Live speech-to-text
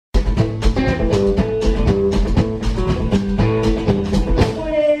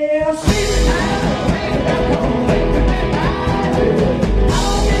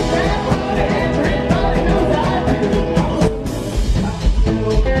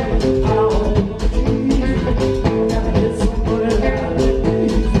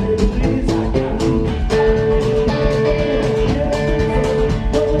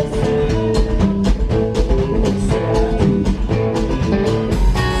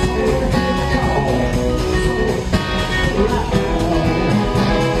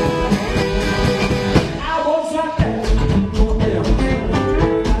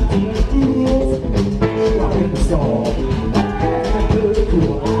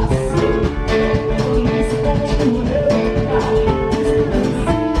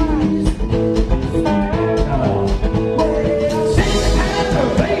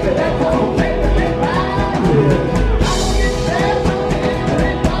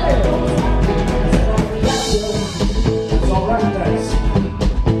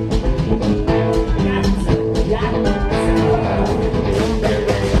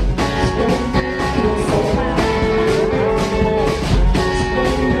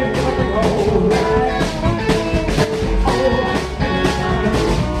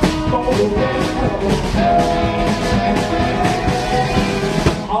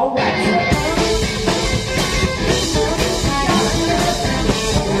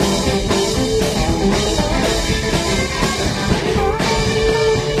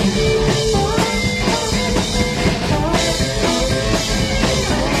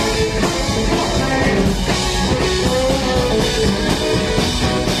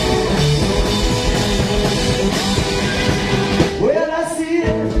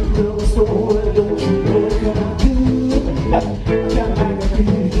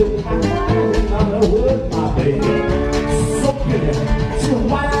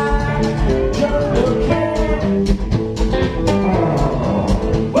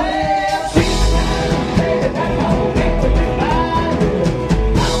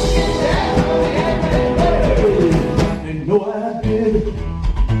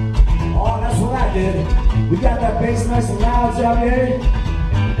bass nice and loud, so out here.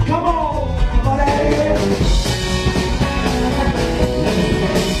 Come on, everybody out here.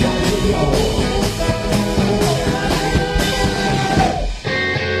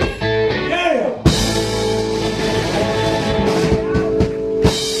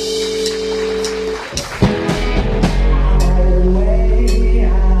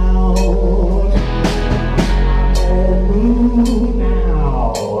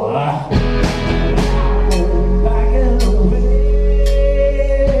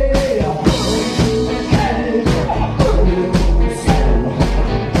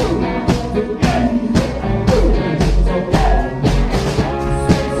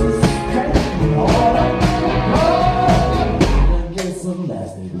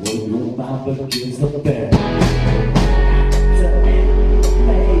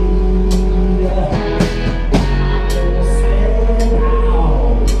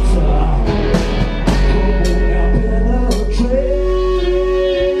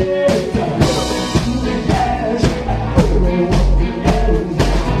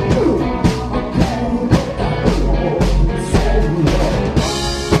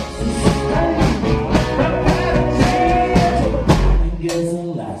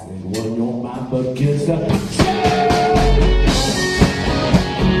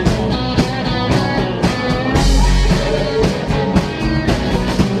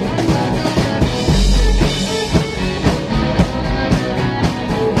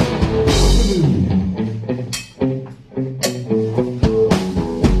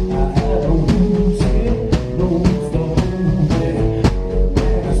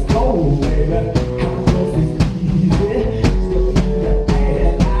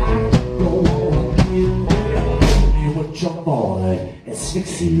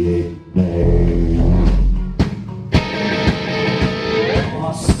 Asphyxiate me.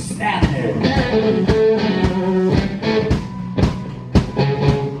 Oh, stab it.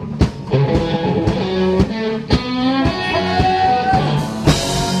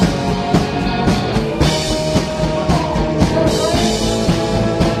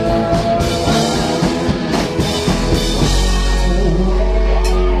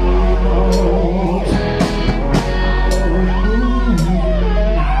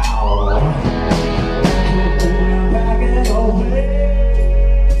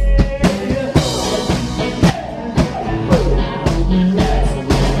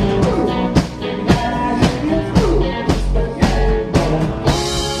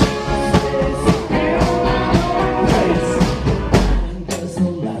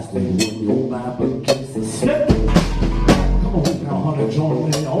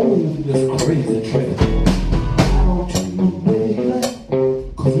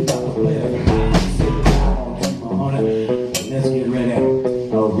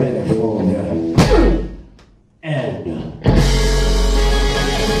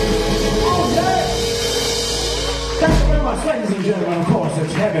 Ladies and gentlemen, of course,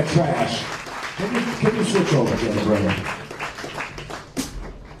 it's Heavy Trash. Can you switch over, brother?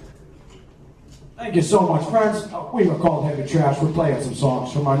 Thank you so much, friends. We were called Heavy Trash. We're playing some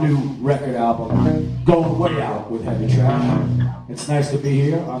songs from our new record album, Going Way Out with Heavy Trash. It's nice to be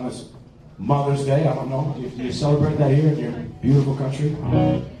here on this Mother's Day. I don't know if you celebrate that here in your beautiful country.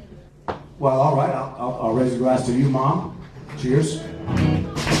 Well, all right. I'll raise a glass to you, Mom. Cheers.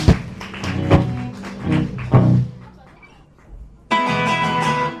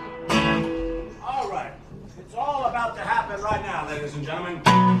 Right now, ladies and gentlemen.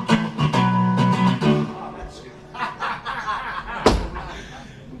 Oh, that's good.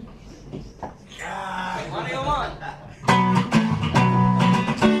 What do you want?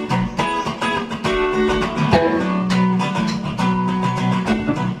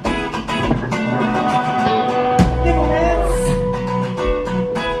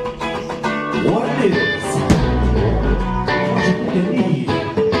 What it is? What you need?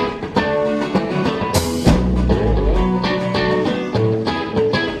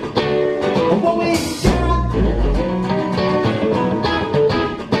 What we got?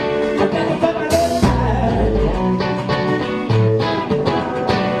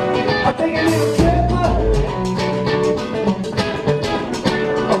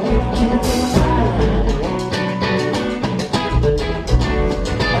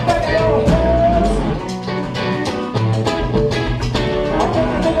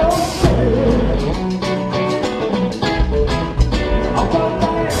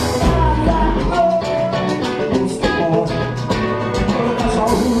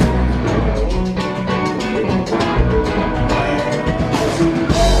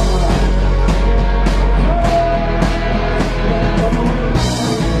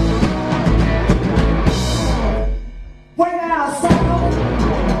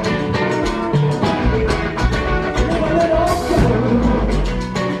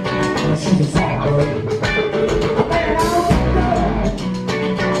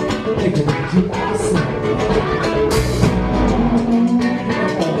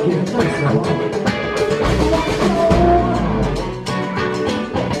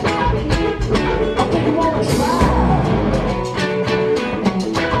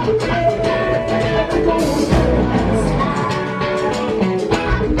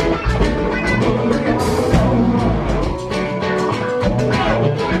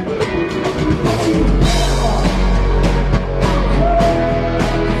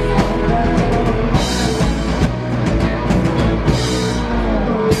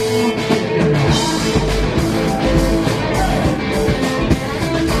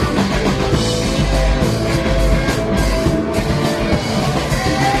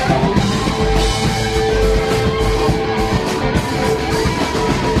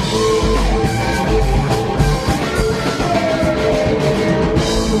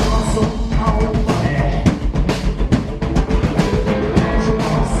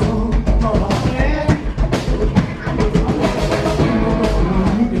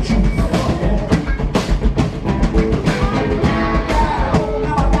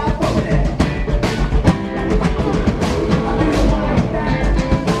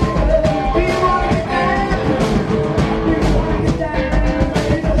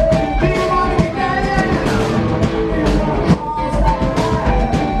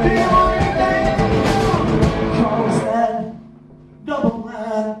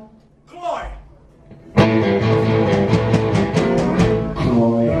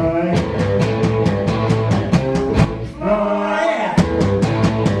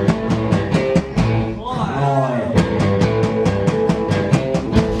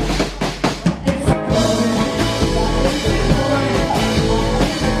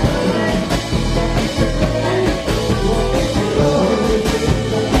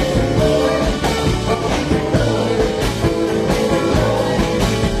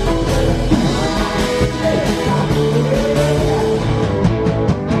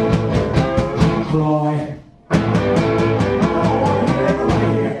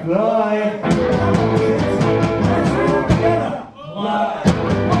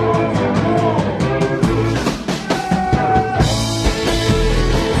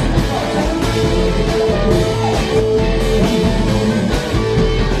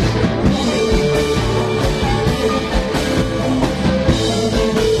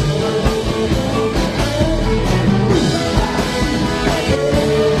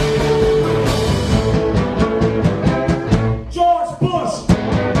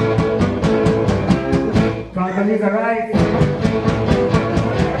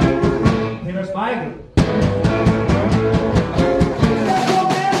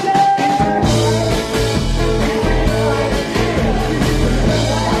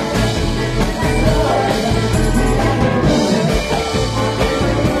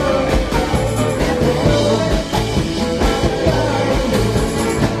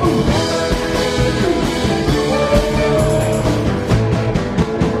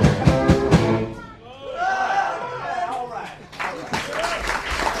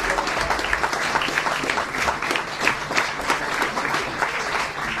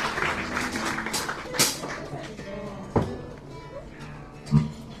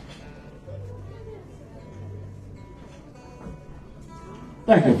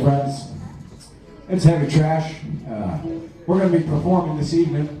 Thank you, friends. It's Heavy Trash. We're going to be performing this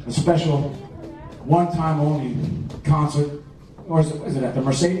evening a special one-time only concert. Or is it at the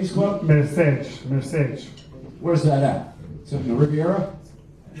Mercedes Club? Mercedes. Where's that at? Is it in the Riviera?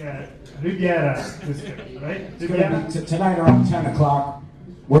 Yeah, Riviera district, right? It's gonna be tonight around 10 o'clock.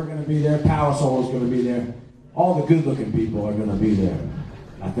 We're going to be there. Power Soul is going to be there. All the good-looking people are going to be there,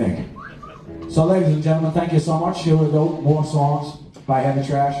 I think. So, ladies and gentlemen, thank you so much. Here we go. More songs by Heavy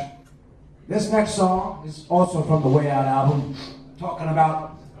Trash. This next song is also from the Way Out album, talking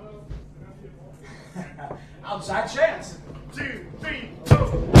about outside chance. 2, 3,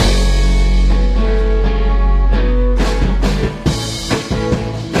 2.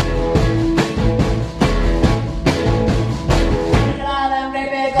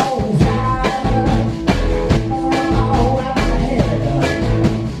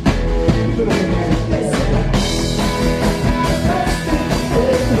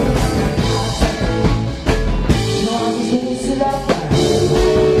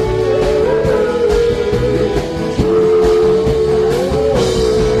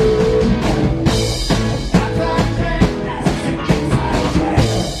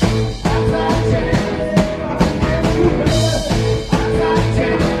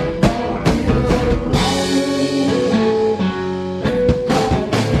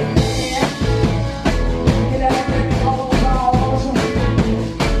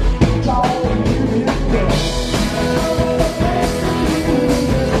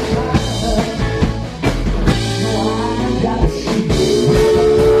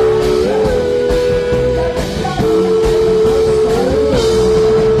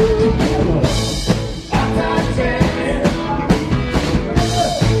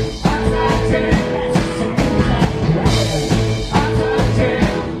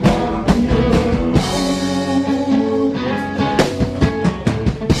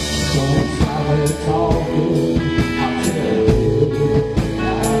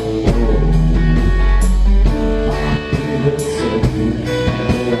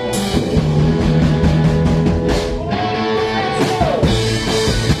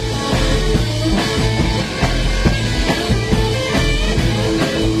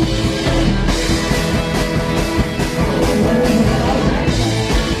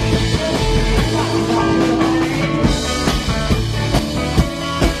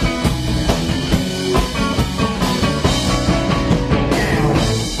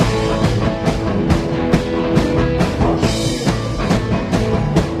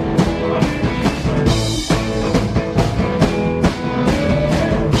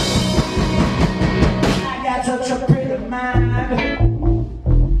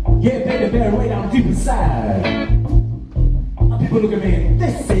 People look at me and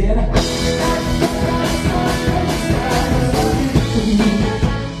they said,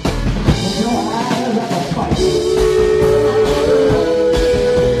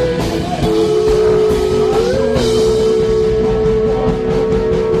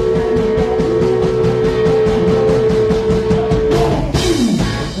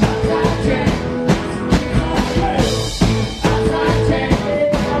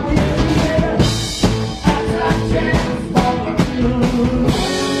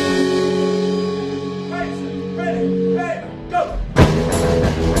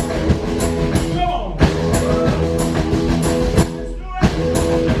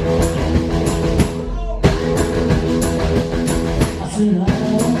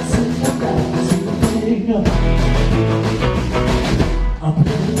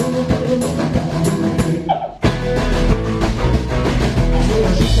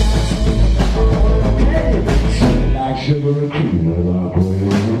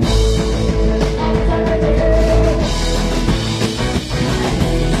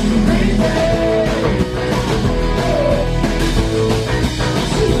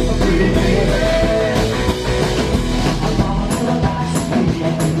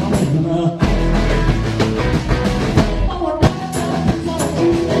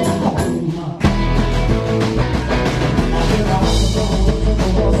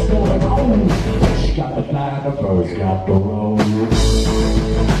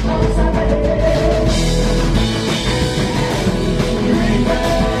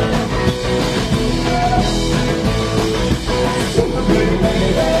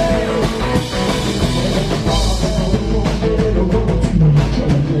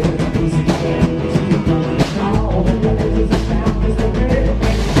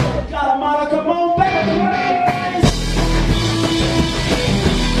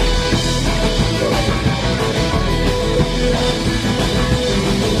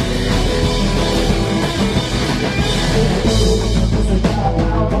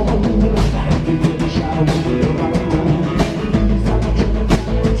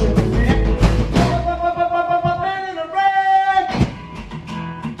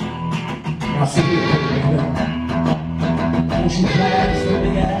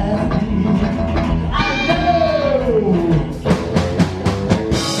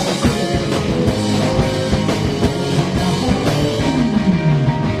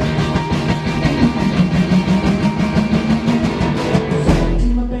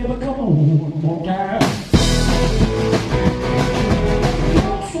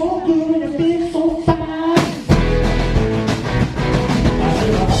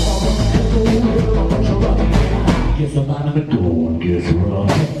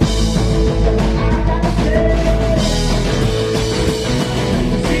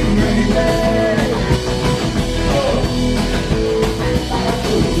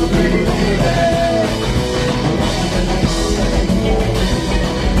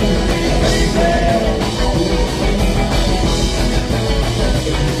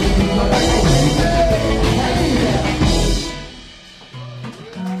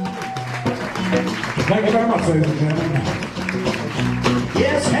 ladies and gentlemen.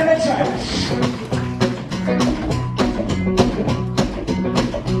 Yes, heavy trash.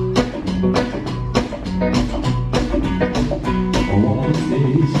 One of these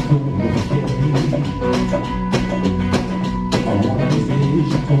days you're gonna get me. One of these days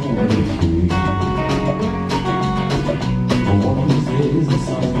you're gonna be free. One of these days the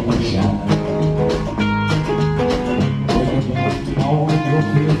sun's gonna shine. All you'll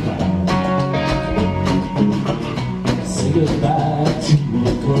feel fine. Say goodbye to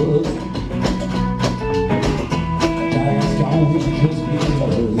your buzz. Now it's gone just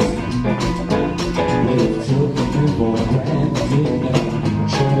because they took you for granted and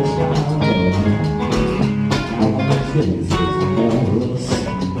chose my love. Now one of these days is for us.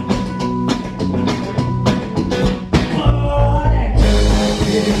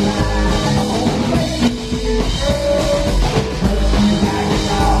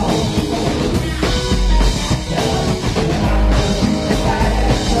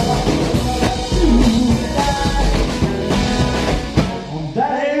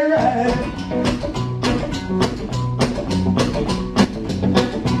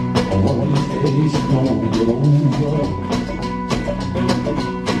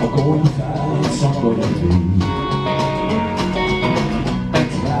 I'm going to find somebody new.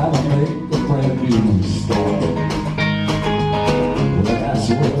 Try to make a brand new start. Well, that's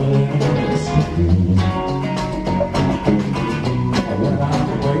what it's to do. When I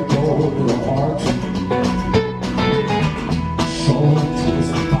break your little heart, so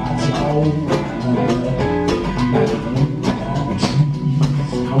twist my jaw.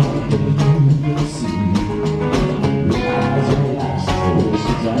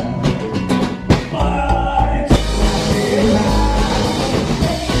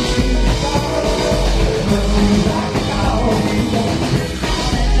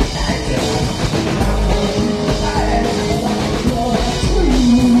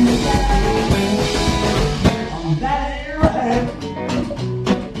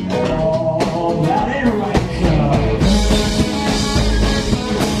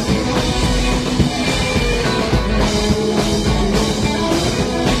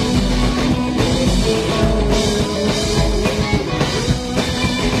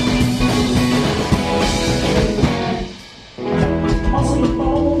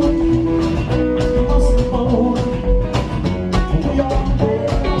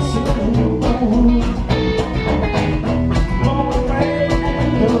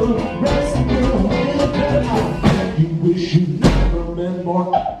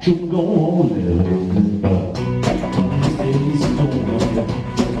 You go on living, but these days you're gonna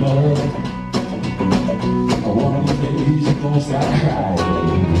get better. One of these days you're gonna stop.